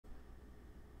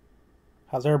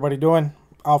How's everybody doing?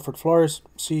 Alfred Flores,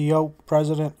 CEO,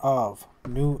 President of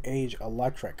New Age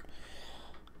Electric.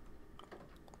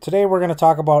 Today we're going to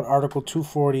talk about Article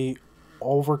 240,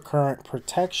 Overcurrent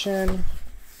Protection,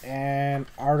 and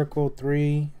Article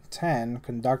 310,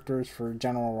 Conductors for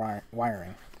General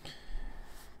Wiring.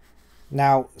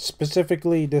 Now,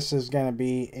 specifically, this is going to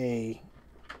be a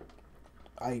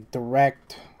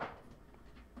direct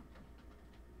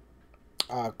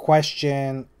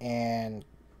question and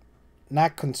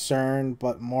not concern,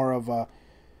 but more of a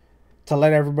to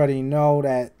let everybody know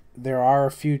that there are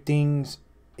a few things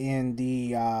in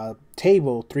the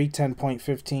table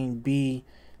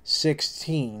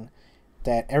 310.15b16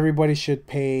 that everybody should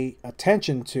pay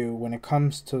attention to when it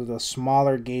comes to the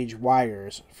smaller gauge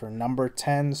wires for number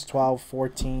 10s, 12,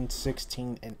 14,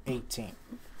 16, and 18.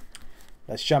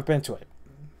 Let's jump into it.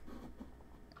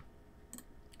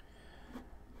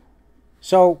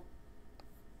 So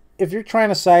if you're trying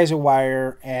to size a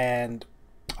wire and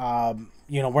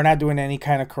we're not doing any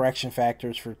kind of correction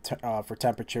factors for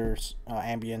temperatures,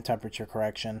 ambient temperature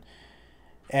correction,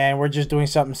 and we're just doing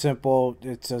something simple.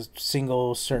 It's a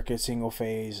single circuit, single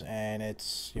phase, and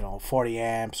it's 40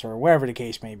 amps or whatever the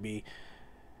case may be.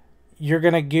 You're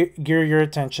gonna gear your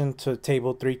attention to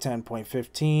table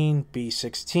 310.15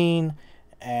 B16,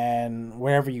 and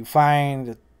wherever you find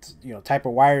the type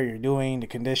of wire you're doing, the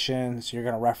conditions, you're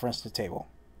gonna reference the table.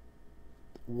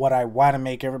 What I want to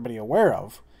make everybody aware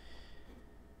of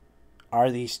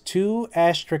are these two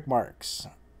asterisk marks,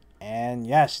 and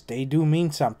yes, they do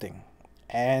mean something,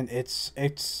 and it's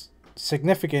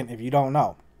significant if you don't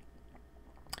know.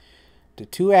 The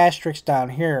two asterisks down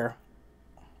here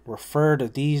refer to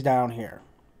these down here.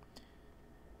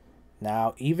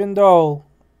 Now, even though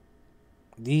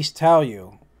these tell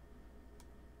you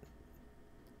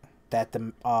that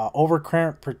the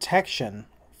overcurrent protection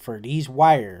for these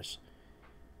wires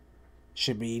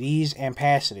should be these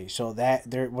ampacity, so that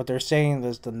what they're saying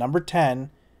is the number 10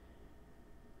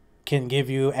 can give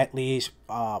you at least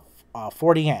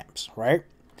 40 amps, right?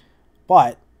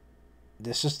 But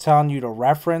this is telling you to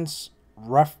refer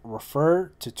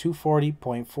to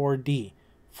 240.4D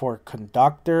for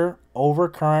conductor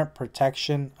overcurrent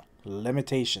protection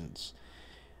limitations.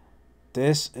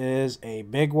 This is a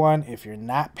big one if you're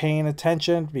not paying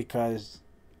attention, because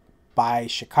by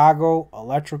Chicago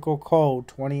Electrical Code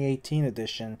 2018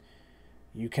 edition,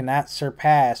 you cannot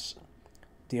surpass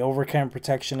the overcurrent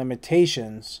protection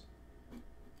limitations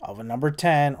of a number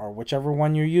 10 or whichever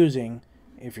one you're using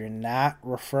if you're not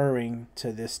referring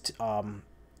to this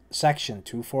section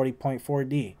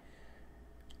 240.4D.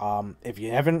 If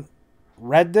you haven't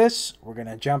read this, we're going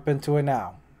to jump into it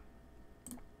now.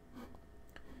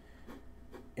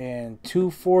 In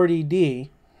 240D,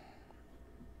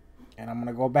 and I'm going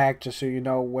to go back just so you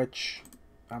know which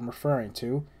I'm referring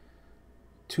to.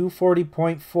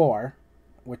 240.4,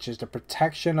 which is the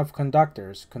protection of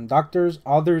conductors. Conductors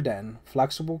other than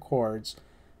flexible cords,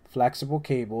 flexible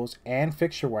cables, and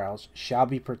fixture wires shall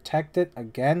be protected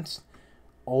against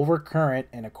overcurrent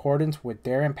in accordance with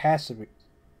their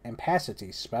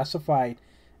ampacity specified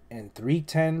in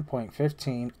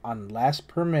 310.15 unless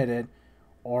permitted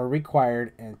or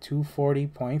required in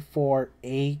 240.4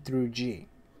 A through G.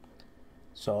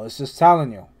 So this is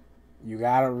telling you, you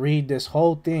got to read this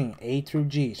whole thing, A through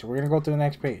G. So we're going to go to the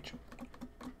next page.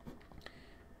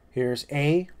 Here's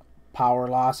A, power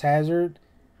loss hazard.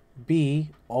 B,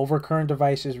 overcurrent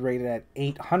devices rated at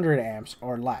 800 amps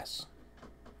or less.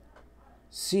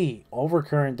 C,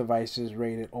 overcurrent devices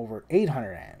rated over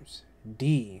 800 amps.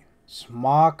 D,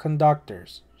 small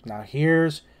conductors. Now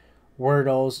here's where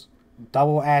those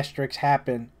double asterisks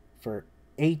happen for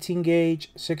 18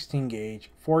 gauge, 16 gauge,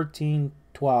 14,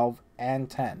 12, and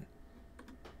 10.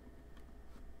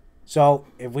 So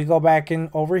if we go back in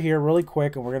over here really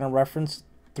quick, and we're going to reference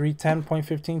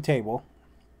 310.15 table,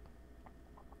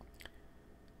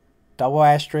 double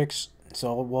asterisks,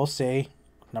 so we'll say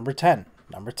number 10.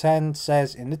 Number 10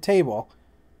 says in the table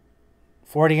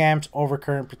 40 amps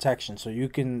overcurrent protection. So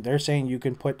they're saying you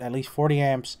can put at least 40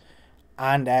 amps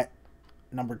on that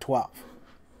number 12.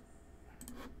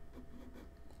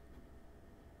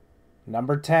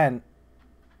 Number 10,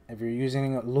 if you're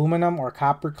using aluminum or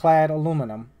copper clad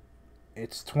aluminum,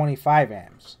 it's 25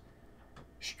 amps.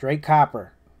 Straight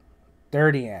copper,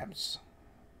 30 amps.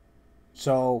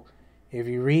 So if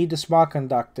you read the small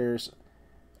conductors,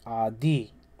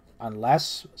 D,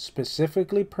 unless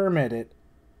specifically permitted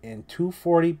in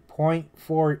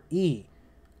 240.4 E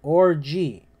or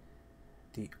G,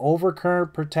 the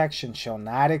overcurrent protection shall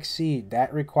not exceed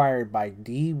that required by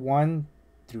D1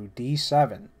 through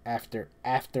D7 after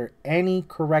any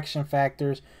correction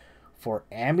factors for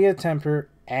ambient temperature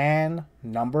and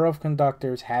number of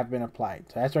conductors have been applied.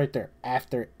 So that's right there.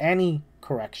 After any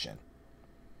correction.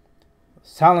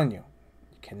 It's telling you,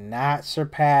 you cannot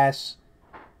surpass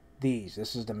these.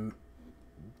 This is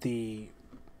the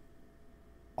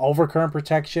overcurrent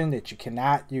protection that you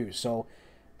cannot use. So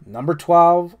number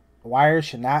 12 wires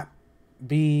should not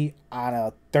be on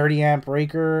a 30 amp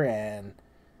breaker, and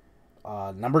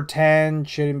number 10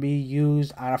 shouldn't be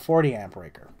used on a 40 amp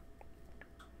breaker.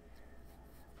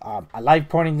 I like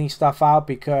pointing these stuff out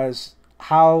because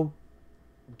how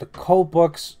the code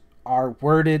books are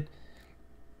worded,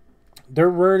 they're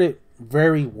worded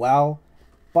very well,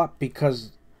 but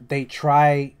because they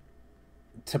try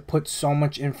to put so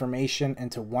much information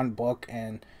into one book,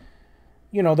 and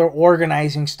you know, they're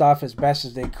organizing stuff as best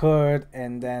as they could,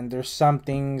 and then there's some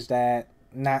things that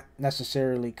not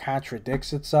necessarily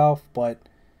contradicts itself, but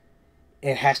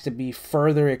it has to be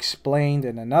further explained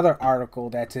in another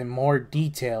article that's in more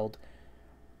detailed.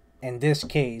 In this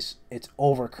case, it's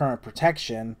overcurrent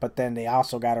protection, but then they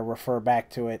also got to refer back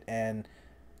to it and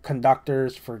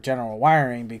conductors for general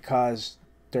wiring, because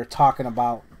they're talking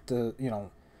about the, you know,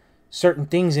 certain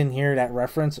things in here that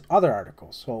reference other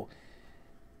articles. So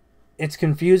it's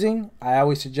confusing. I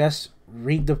always suggest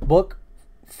read the book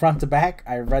front to back.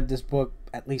 I read this book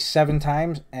at least 7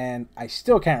 times and I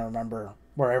still can't remember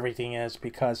where everything is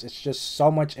because it's just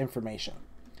so much information.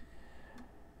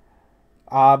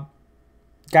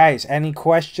 Guys, any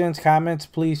questions, comments,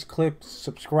 please click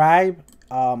subscribe.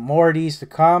 More of these to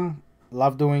come.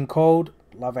 Love doing code.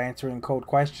 Love answering code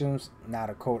questions. Not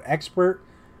a code expert,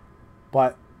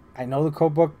 but I know the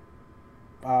code book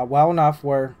well enough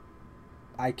where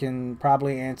I can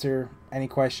probably answer any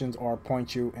questions or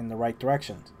point you in the right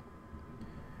directions.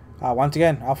 Once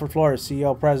again, Alfred Flores,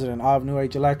 CEO, President of New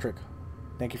Age Electric.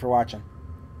 Thank you for watching.